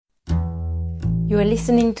You are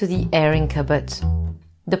listening to The Airing Cupboard,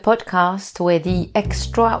 the podcast where the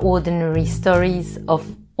extraordinary stories of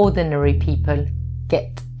ordinary people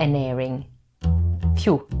get an airing.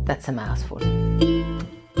 Phew, that's a mouthful.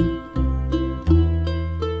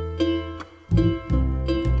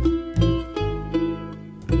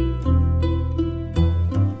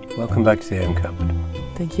 Welcome back to The Airing Cupboard.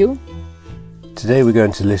 Thank you. Today we're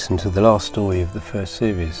going to listen to the last story of the first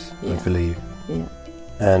series, I believe. Yeah.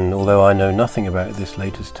 And although I know nothing about this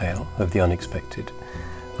latest tale of the unexpected,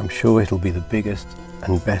 I'm sure it'll be the biggest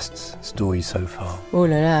and best story so far. Oh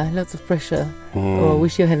la la, lots of pressure. Oh, I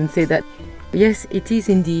wish you hadn't said that. Yes, it is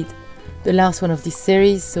indeed the last one of this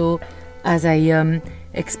series. So, as I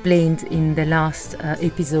explained in the last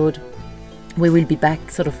episode, we will be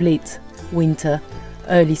back sort of late winter,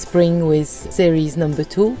 early spring with series number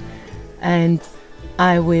 2. And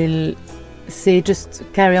I will say just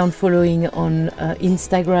carry on following on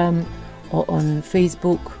Instagram or on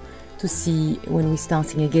Facebook to see when we're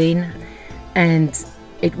starting again. And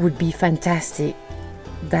it would be fantastic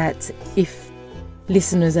that if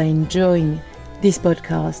listeners are enjoying this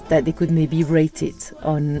podcast, that they could maybe rate it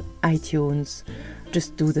on iTunes,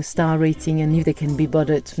 just do the star rating, and if they can be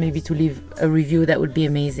bothered maybe to leave a review, that would be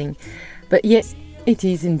amazing. But yes, it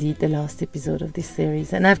is indeed the last episode of this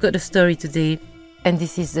series, and I've got a story today. And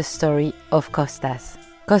this is the story of Kostas.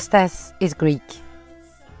 Kostas is Greek.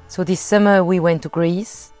 So this summer we went to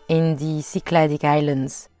Greece in the Cycladic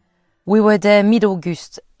Islands. We were there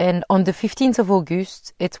mid-August, and on the 15th of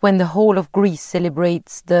August, it's when the whole of Greece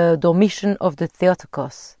celebrates the Dormition of the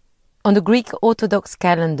Theotokos. On the Greek Orthodox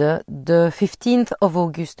calendar, the 15th of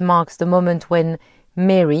August marks the moment when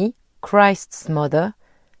Mary, Christ's mother,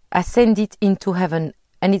 ascended into heaven,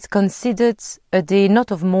 and it's considered a day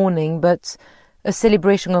not of mourning, but a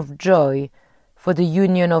celebration of joy for the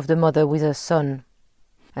union of the mother with her son.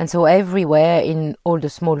 And so everywhere in all the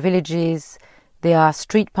small villages, there are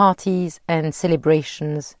street parties and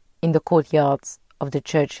celebrations in the courtyards of the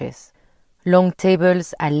churches. Long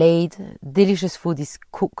tables are laid, delicious food is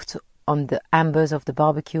cooked on the embers of the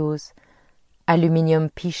barbecues, aluminium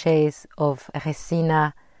piches of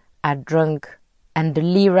resina are drunk, and the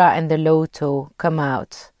lira and the loto come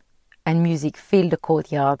out, and music fills the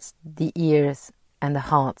courtyards, the ears and the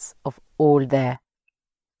hearts of all there.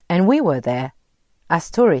 And we were there as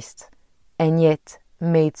tourists, and yet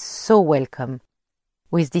made so welcome,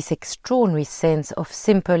 with this extraordinary sense of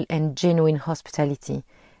simple and genuine hospitality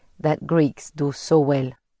that Greeks do so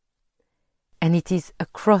well. And it is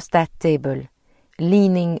across that table,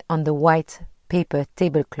 leaning on the white paper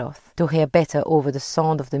tablecloth to hear better over the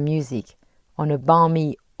sound of the music on a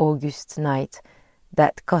balmy August night,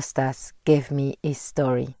 that Kostas gave me his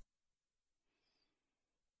story.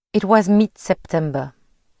 It was mid-September.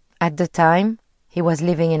 At the time, he was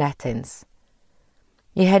living in Athens.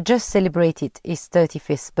 He had just celebrated his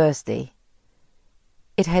 35th birthday.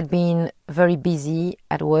 It had been very busy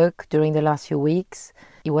at work during the last few weeks.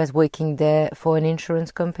 He was working there for an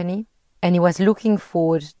insurance company, and he was looking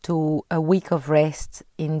forward to a week of rest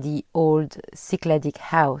in the old Cycladic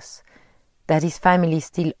house that his family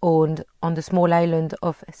still owned on the small island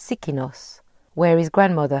of Sikinos, where his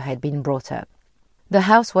grandmother had been brought up. The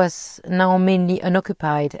house was now mainly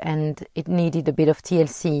unoccupied and it needed a bit of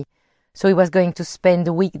TLC, so he was going to spend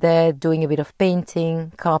the week there doing a bit of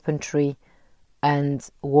painting, carpentry and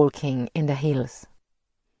walking in the hills.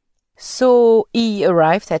 So he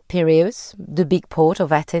arrived at Piraeus, the big port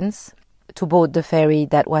of Athens, to board the ferry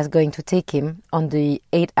that was going to take him on the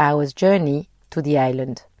 8 hours journey to the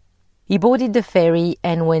island. He boarded the ferry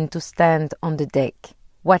and went to stand on the deck,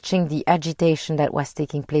 watching the agitation that was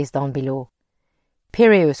taking place down below.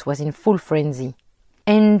 Piraeus was in full frenzy.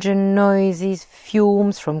 Engine noises,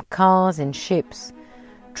 fumes from cars and ships.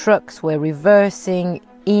 Trucks were reversing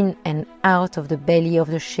in and out of the belly of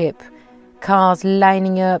the ship, cars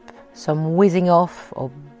lining up, some whizzing off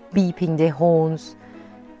or beeping their horns,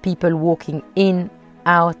 people walking in,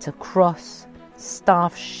 out, across,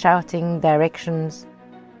 staff shouting directions.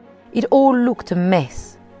 It all looked a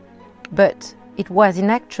mess, but it was in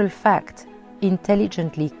actual fact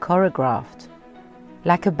intelligently choreographed,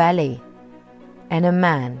 like a ballet, and a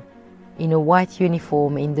man in a white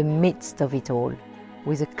uniform in the midst of it all,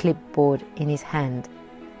 with a clipboard in his hand,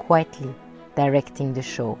 quietly directing the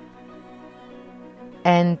show.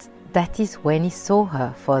 And that is when he saw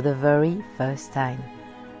her for the very first time.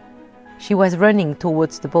 She was running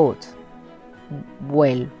towards the boat.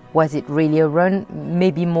 Well, was it really a run?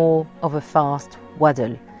 Maybe more of a fast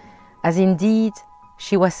waddle, as indeed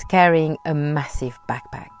she was carrying a massive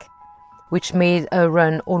backpack, which made her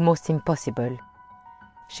run almost impossible.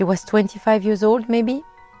 She was 25 years old, maybe,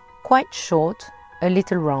 quite short, a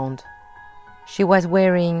little round. She was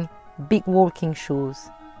wearing big walking shoes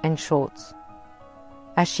and shorts.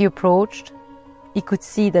 As she approached, he could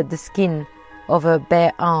see that the skin of her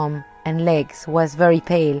bare arm and legs was very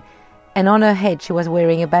pale, and on her head she was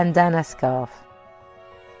wearing a bandana scarf.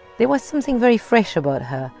 There was something very fresh about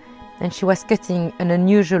her, and she was cutting an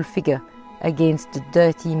unusual figure against the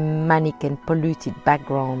dirty, manic and polluted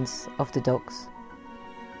backgrounds of the docks.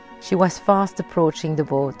 She was fast approaching the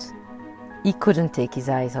boat. He couldn't take his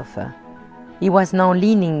eyes off her. He was now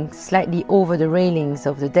leaning slightly over the railings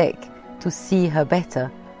of the deck to see her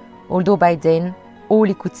better, although by then all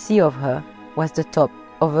he could see of her was the top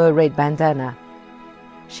of her red bandana.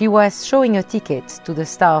 She was showing her ticket to the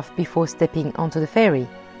staff before stepping onto the ferry,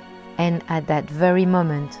 and at that very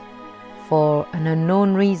moment, for an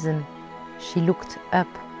unknown reason, she looked up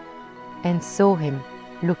and saw him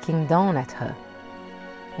looking down at her.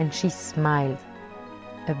 And she smiled,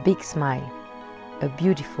 a big smile, a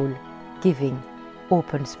beautiful, giving,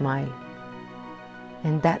 open smile.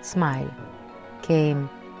 And that smile came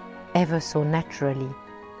ever so naturally,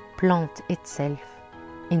 plant itself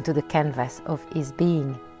into the canvas of his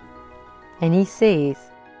being. And he says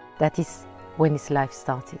that is when his life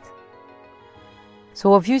started.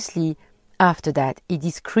 So obviously, after that, he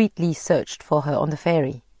discreetly searched for her on the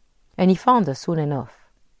ferry, and he found her soon enough.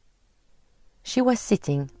 She was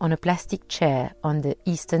sitting on a plastic chair on the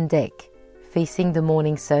eastern deck, facing the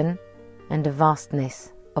morning sun and the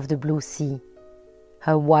vastness of the blue sea,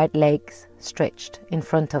 her white legs stretched in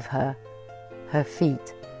front of her, her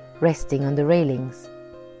feet resting on the railings.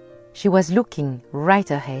 She was looking right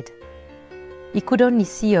ahead. He could only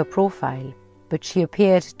see her profile, but she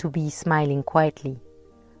appeared to be smiling quietly,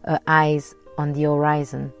 her eyes on the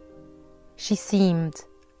horizon. She seemed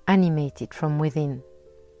animated from within.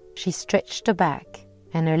 She stretched her back,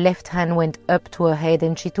 and her left hand went up to her head,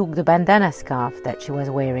 and she took the bandana scarf that she was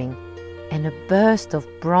wearing, and a burst of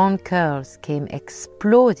brown curls came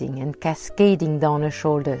exploding and cascading down her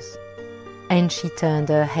shoulders. And she turned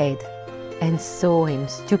her head and saw him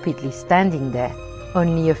stupidly standing there,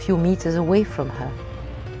 only a few meters away from her.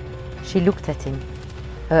 She looked at him.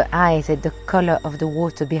 Her eyes had the color of the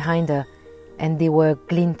water behind her, and they were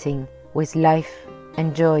glinting with life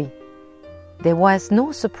and joy. There was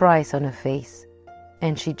no surprise on her face,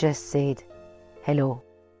 and she just said, "Hello."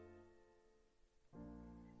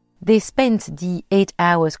 They spent the 8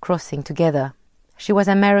 hours crossing together. She was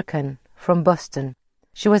American, from Boston.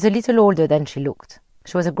 She was a little older than she looked.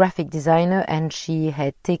 She was a graphic designer, and she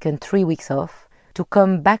had taken 3 weeks off to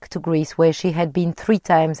come back to Greece, where she had been 3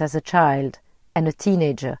 times as a child and a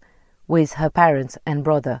teenager with her parents and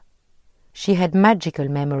brother. She had magical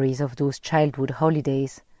memories of those childhood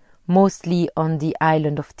holidays, mostly on the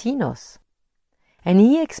island of Tinos. And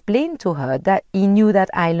he explained to her that he knew that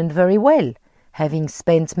island very well, having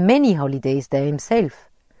spent many holidays there himself.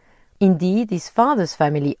 Indeed, his father's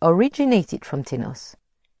family originated from Tinos,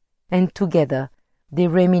 and together they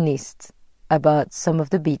reminisced about some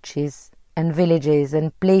of the beaches and villages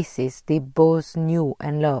and places they both knew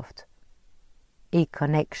and loved. A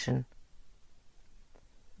connection.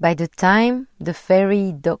 By the time the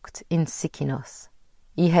ferry docked in Sikinos,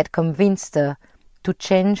 he had convinced her to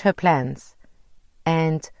change her plans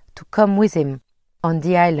and to come with him on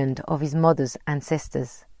the island of his mother's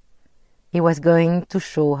ancestors. He was going to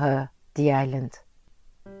show her the island.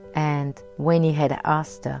 And when he had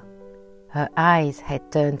asked her, her eyes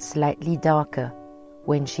had turned slightly darker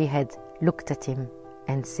when she had looked at him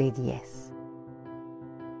and said yes.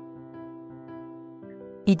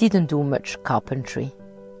 He didn't do much carpentry,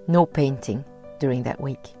 no painting during that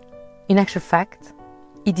week. In actual fact,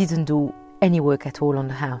 he didn't do any work at all on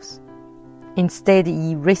the house. Instead,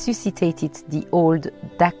 he resuscitated the old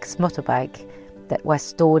Dax motorbike that was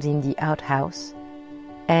stored in the outhouse,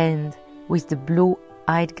 and with the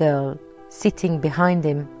blue-eyed girl sitting behind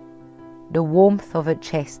him, the warmth of her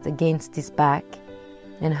chest against his back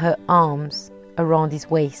and her arms around his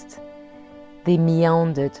waist, they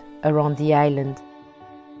meandered around the island.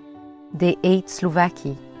 They ate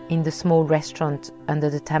Slovakia in the small restaurant under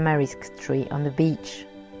the tamarisk tree on the beach.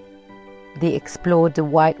 They explored the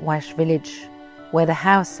whitewashed village, where the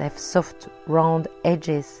houses have soft, round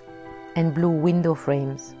edges and blue window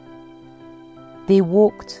frames. They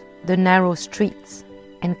walked the narrow streets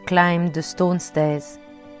and climbed the stone stairs.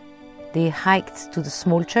 They hiked to the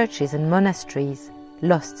small churches and monasteries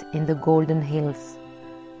lost in the golden hills,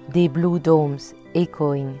 their blue domes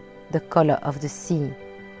echoing the color of the sea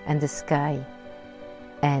and the sky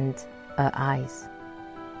and her eyes.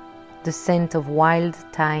 The scent of wild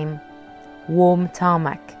thyme, warm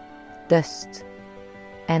tarmac, dust,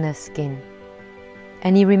 and her skin.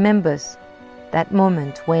 And he remembers that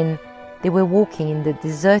moment when they were walking in the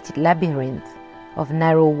deserted labyrinth of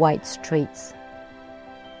narrow white streets.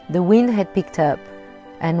 The wind had picked up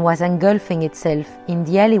and was engulfing itself in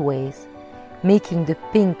the alleyways, making the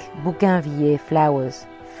pink bougainvillea flowers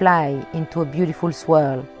fly into a beautiful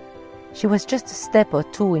swirl. She was just a step or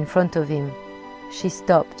two in front of him. She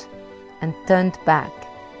stopped and turned back,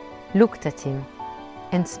 looked at him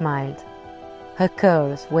and smiled. Her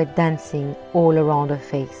curls were dancing all around her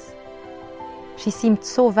face. She seemed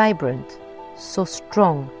so vibrant, so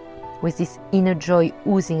strong, with this inner joy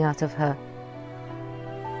oozing out of her.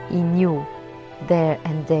 He knew there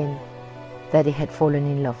and then that he had fallen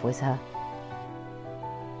in love with her.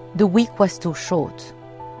 The week was too short.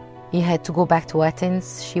 He had to go back to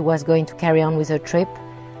Athens. She was going to carry on with her trip.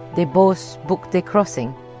 They both booked their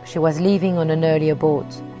crossing. She was leaving on an earlier boat.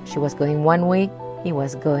 She was going one way, he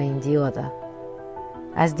was going the other.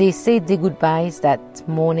 As they said their goodbyes that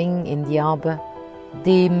morning in the harbour,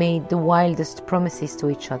 they made the wildest promises to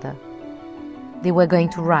each other. They were going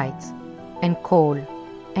to write and call,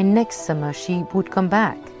 and next summer she would come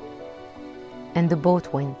back. And the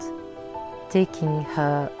boat went, taking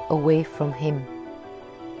her away from him.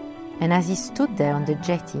 And as he stood there on the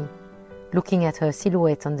jetty, looking at her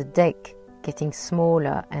silhouette on the deck, getting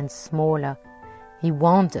smaller and smaller, he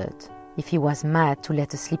wondered if he was mad to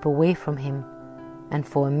let her slip away from him, and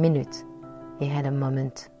for a minute he had a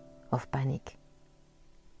moment of panic.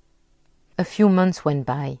 A few months went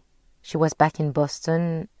by. She was back in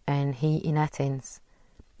Boston and he in Athens,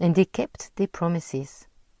 and they kept their promises.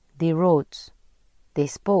 They wrote, they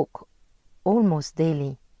spoke almost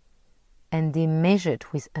daily, and they measured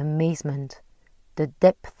with amazement the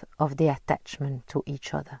depth of their attachment to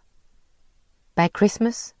each other. By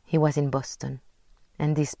Christmas, he was in Boston,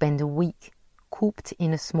 and they spent a week cooped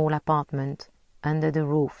in a small apartment under the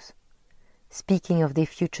roofs, speaking of their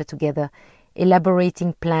future together,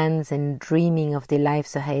 elaborating plans and dreaming of their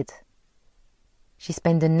lives ahead. She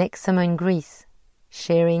spent the next summer in Greece,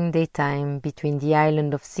 sharing their time between the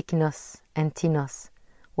island of Sikinos and Tinos,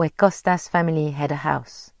 where Kostas' family had a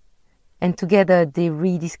house, and together they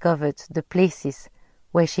rediscovered the places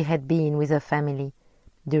where she had been with her family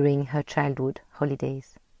during her childhood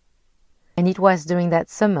holidays. And it was during that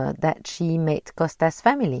summer that she met Kostas'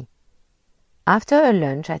 family. After a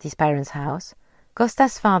lunch at his parents' house,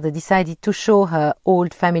 Kostas' father decided to show her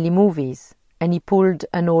old family movies, and he pulled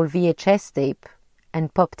an old VHS tape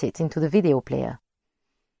and popped it into the video player.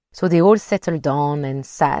 So they all settled down and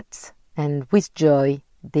sat, and with joy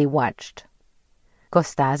they watched.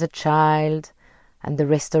 Costa as a child, and the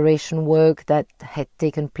restoration work that had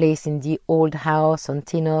taken place in the old house on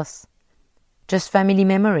Tinos, just family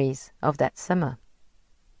memories of that summer.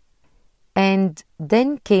 And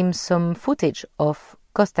then came some footage of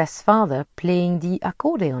Kostas' father playing the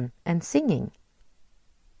accordion and singing.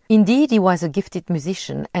 Indeed, he was a gifted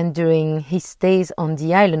musician, and during his stays on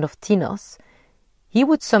the island of Tinos, he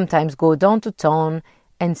would sometimes go down to town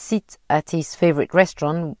and sit at his favorite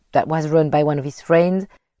restaurant that was run by one of his friends,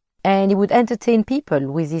 and he would entertain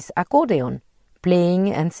people with his accordion,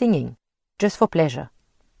 playing and singing, just for pleasure.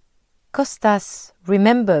 Kostas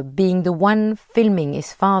remembered being the one filming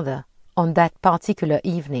his father on that particular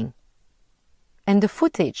evening. And the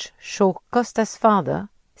footage showed Kostas' father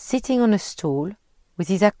sitting on a stool with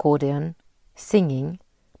his accordion, singing,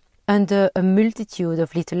 under a multitude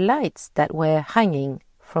of little lights that were hanging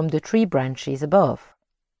from the tree branches above.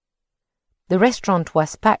 The restaurant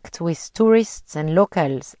was packed with tourists and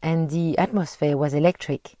locals, and the atmosphere was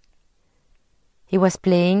electric. He was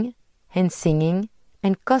playing and singing,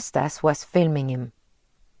 and Kostas was filming him.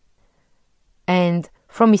 And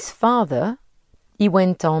from his father, he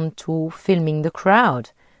went on to filming the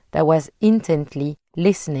crowd that was intently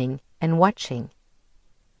listening and watching.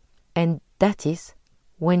 And that is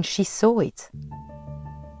when she saw it.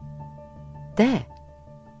 There,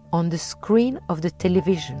 on the screen of the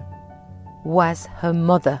television, was her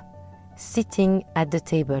mother sitting at the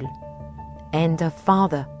table, and her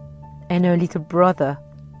father, and her little brother,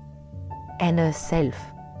 and herself,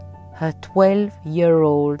 her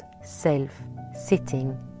 12-year-old self,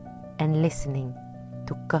 sitting and listening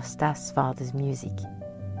to Kostas' father's music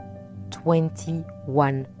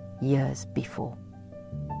 21 years before.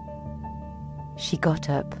 She got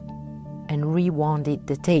up and rewinded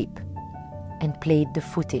the tape and played the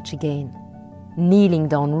footage again, kneeling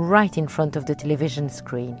down right in front of the television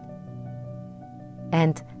screen.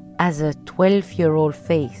 And as her 12-year-old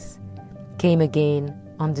face came again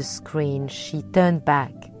on the screen, she turned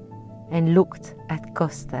back and looked at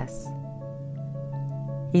Kostas.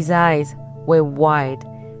 His eyes were wide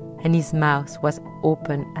and his mouth was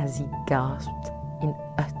open as he gasped in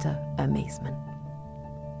utter amazement.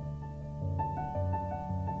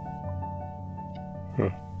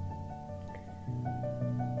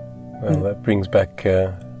 Well, that brings back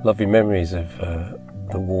lovely memories of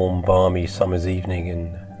the warm, balmy summer's evening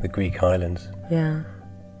in the Greek highlands. Yeah.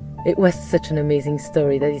 It was such an amazing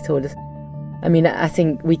story that he told us. I mean, I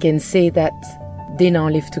think we can say that they now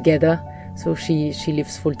live together. So she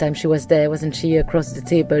lives full time. She was there, wasn't she, across the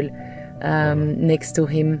table next to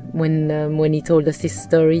him when he told us this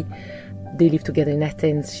story. They live together in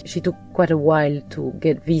Athens. She took quite a while to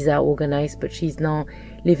get visa organized, but she's now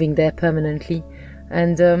living there permanently.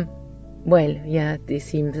 And well, yeah, they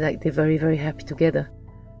seem like they're very, very happy together.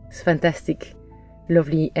 It's fantastic,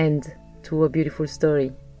 lovely end to a beautiful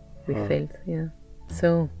story, we felt, yeah.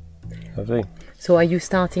 So, lovely. So are you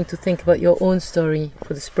starting to think about your own story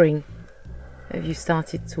for the spring? Have you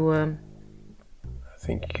started to... I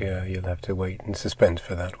think you'll have to wait in suspense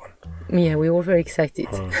for that one. Yeah, we're all very excited.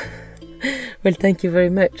 Well, thank you very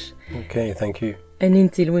much. Okay, thank you. And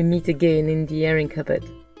until we meet again in the airing cupboard.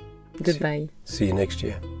 Goodbye. See you next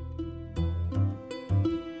year.